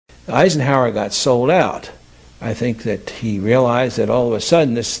Eisenhower got sold out. I think that he realized that all of a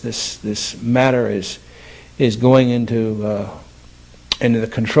sudden this matter is going into the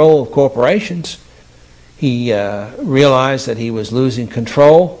control of corporations. He realized that he was losing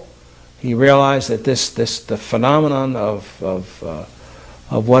control. He realized that the phenomenon of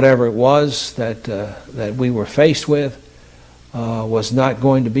whatever it was that we were faced with was not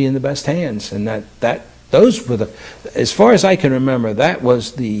going to be in the best hands, and those were as far as I can remember, that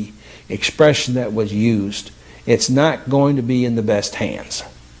was the expression that was used. It's not going to be in the best hands,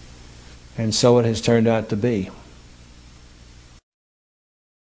 and so it has turned out to be.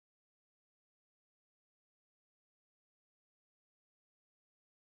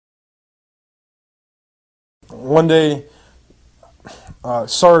 One day,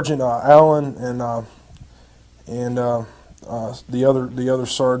 Sergeant Allen and the other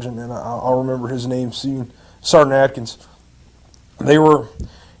sergeant, and I'll remember his name soon, Sergeant Atkins. They were,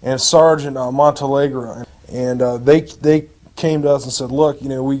 and Sergeant Montalegre, and they came to us and said, "Look,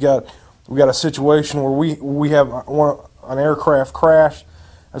 we got a situation where we have an aircraft crash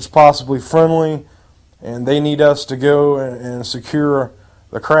that's possibly friendly, and they need us to go and secure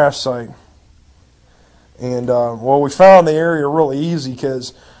the crash site." And well, we found the area really easy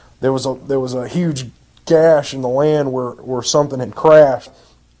because there was a huge gash in the land where something had crashed.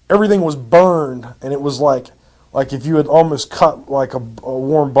 Everything was burned, and it was like if you had almost cut like a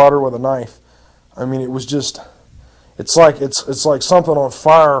warm butter with a knife. I mean, it was just, it's like something on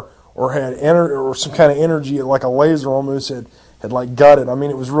fire or had or some kind of energy, like a laser almost had like gutted. I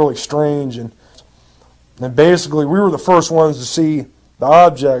mean, it was really strange, and basically we were the first ones to see the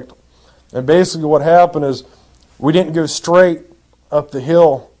object. And basically what happened is we didn't go straight up the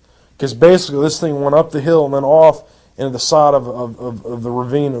hill, because basically this thing went up the hill and then off into the side of the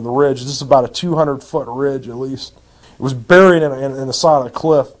ravine or the ridge. This is about a 200-foot ridge at least. It was buried in the side of the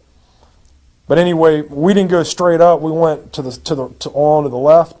cliff. But anyway, we didn't go straight up. We went on to the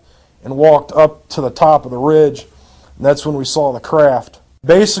left and walked up to the top of the ridge, and that's when we saw the craft.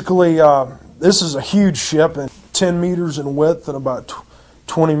 Basically, this is a huge ship, and 10 meters in width and about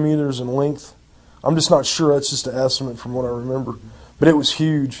 20 meters in length. I'm just not sure. That's just an estimate from what I remember. But it was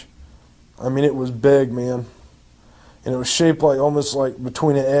huge. I mean, it was big, man. And it was shaped like almost like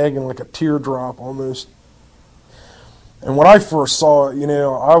between an egg and like a teardrop almost. And when I first saw it,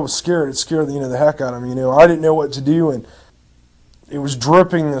 I was scared. It scared the heck out of me. I didn't know what to do, and it was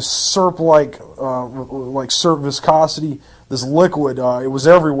dripping this syrup-like syrup viscosity, this liquid. It was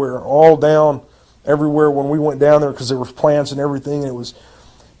everywhere, all down everywhere when we went down there, because there were plants and everything. And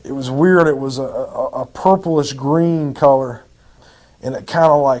it was weird. It was a purplish green color, and it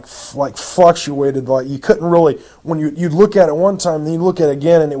kind of like fluctuated. Like you couldn't really, when you'd look at it one time, then you'd look at it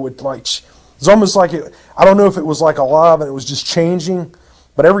again, and it would it's almost like it. I don't know if it was like alive and it was just changing,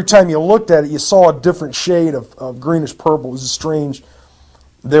 but every time you looked at it, you saw a different shade of greenish purple. It was just strange.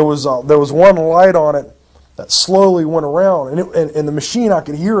 There was one light on it that slowly went around, and the machine, I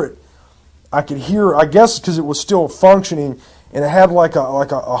could hear it. I guess because it was still functioning, and it had like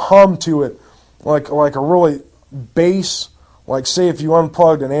a hum to it, like a really bass, like say if you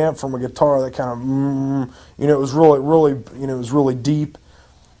unplugged an amp from a guitar, that kind of it was really it was really deep,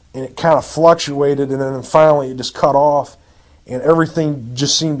 and it kind of fluctuated, and then finally it just cut off, and everything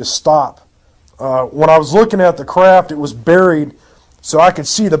just seemed to stop. When I was looking at the craft, it was buried, so I could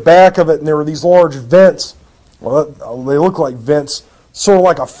see the back of it, and there were these large vents. Well, they look like vents, sort of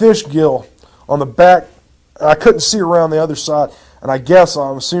like a fish gill on the back. I couldn't see around the other side, and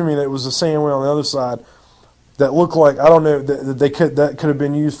I'm assuming that it was the same way on the other side. That looked like, I don't know, that could have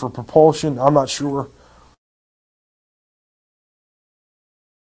been used for propulsion. I'm not sure.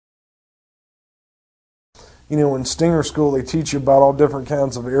 In Stinger school, they teach you about all different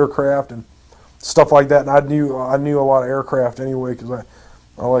kinds of aircraft and stuff like that, and I knew a lot of aircraft anyway, because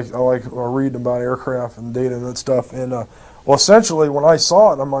I like reading about aircraft and data and that stuff. And well, essentially, when I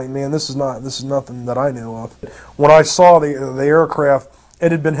saw it, I'm like, man, this is nothing that I know of. When I saw the aircraft,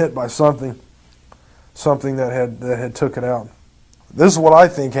 it had been hit by something that had took it out. This is what I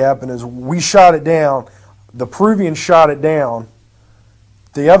think happened: is we shot it down. The Peruvians shot it down.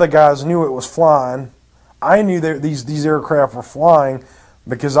 The other guys knew it was flying. I knew that these aircraft were flying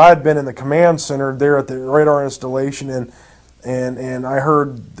because I had been in the command center there at the radar installation, and I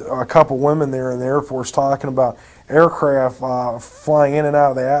heard a couple women there in the Air Force talking about aircraft flying in and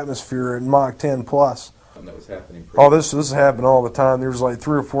out of the atmosphere at Mach 10 plus. And that was happening. This happened all the time. There was like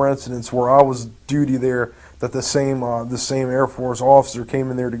 3 or 4 incidents where I was duty there that the same Air Force officer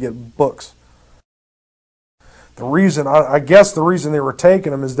came in there to get books. The reason, I guess the reason they were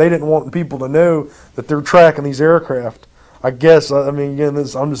taking them is they didn't want people to know that they're tracking these aircraft. I guess. I mean, again,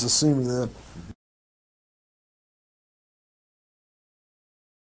 I'm just assuming that.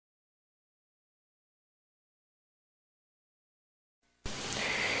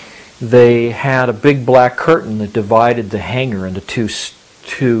 They had a big black curtain that divided the hangar into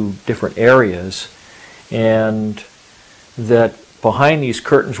two different areas, and that behind these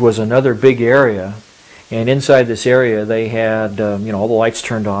curtains was another big area, and inside this area they had all the lights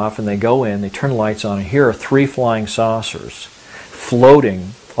turned off, and they go in, they turn the lights on, and here are 3 flying saucers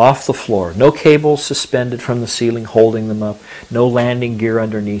floating off the floor. No cables suspended from the ceiling holding them up, no landing gear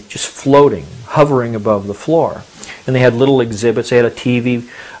underneath, just floating, hovering above the floor. And they had little exhibits. They had a TV,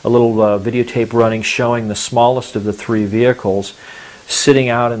 a little videotape running showing the smallest of the 3 vehicles sitting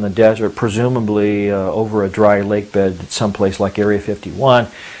out in the desert, presumably over a dry lake bed at someplace like Area 51.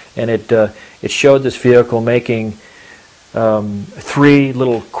 And it showed this vehicle making 3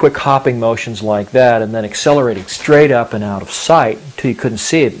 little quick hopping motions like that, and then accelerating straight up and out of sight until you couldn't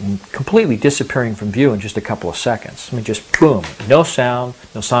see it, and completely disappearing from view in just a couple of seconds. I mean, just boom, no sound,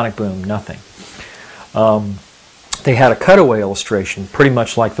 no sonic boom, nothing. They had a cutaway illustration, pretty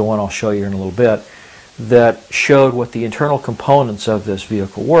much like the one I'll show you in a little bit, that showed what the internal components of this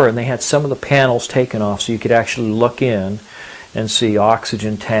vehicle were, and they had some of the panels taken off so you could actually look in and see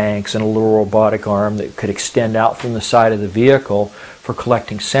oxygen tanks and a little robotic arm that could extend out from the side of the vehicle for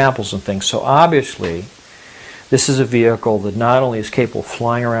collecting samples and things. So obviously this is a vehicle that not only is capable of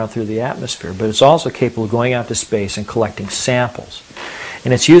flying around through the atmosphere, but it's also capable of going out to space and collecting samples.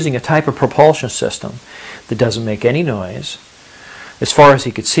 And it's using a type of propulsion system that doesn't make any noise. As far as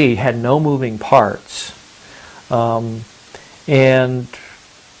he could see, had no moving parts, and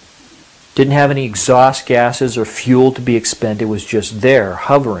didn't have any exhaust gases or fuel to be expended. It was just there,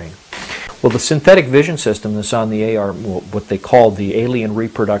 hovering. Well, the synthetic vision system that's on the AR, what they called the Alien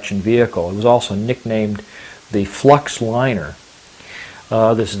Reproduction Vehicle, it was also nicknamed the Flux Liner.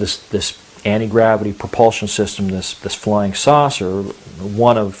 This anti-gravity propulsion system, this flying saucer,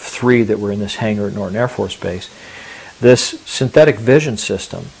 one of 3 that were in this hangar at Norton Air Force Base. This synthetic vision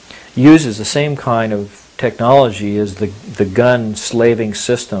system uses the same kind of technology as the gun slaving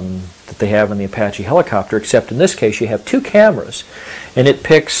system that they have in the Apache helicopter, except in this case you have 2 cameras, and it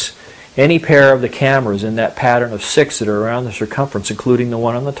picks any pair of the cameras in that pattern of 6 that are around the circumference, including the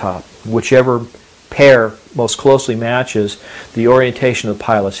one on the top, whichever pair most closely matches the orientation of the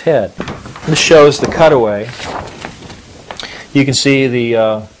pilot's head. This shows the cutaway. You can see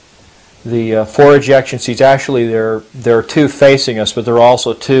the 4 ejection seats. Actually, there are 2 facing us, but there are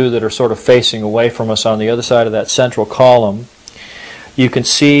also 2 that are sort of facing away from us on the other side of that central column. You can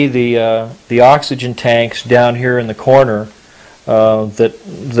see the oxygen tanks down here in the corner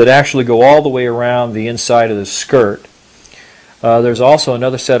that actually go all the way around the inside of the skirt. There's also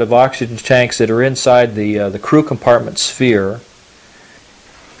another set of oxygen tanks that are inside the crew compartment sphere.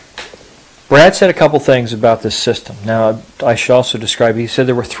 Brad said a couple things about this system. Now, I should also describe, he said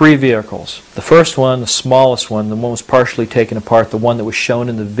there were 3 vehicles. The first one, the smallest one, the one was partially taken apart, the one that was shown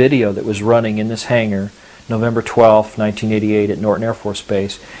in the video that was running in this hangar, November 12, 1988 at Norton Air Force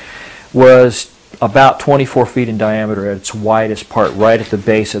Base, was about 24 feet in diameter at its widest part, right at the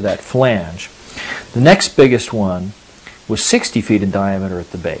base of that flange. The next biggest one was 60 feet in diameter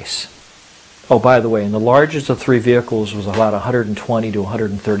at the base. Oh, by the way, and the largest of 3 vehicles was about 120 to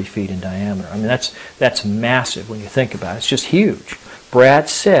 130 feet in diameter. I mean, that's massive when you think about it. It's just huge. Brad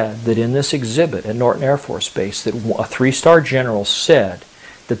said that in this exhibit at Norton Air Force Base that a 3-star general said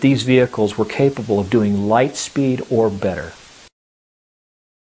that these vehicles were capable of doing light speed or better.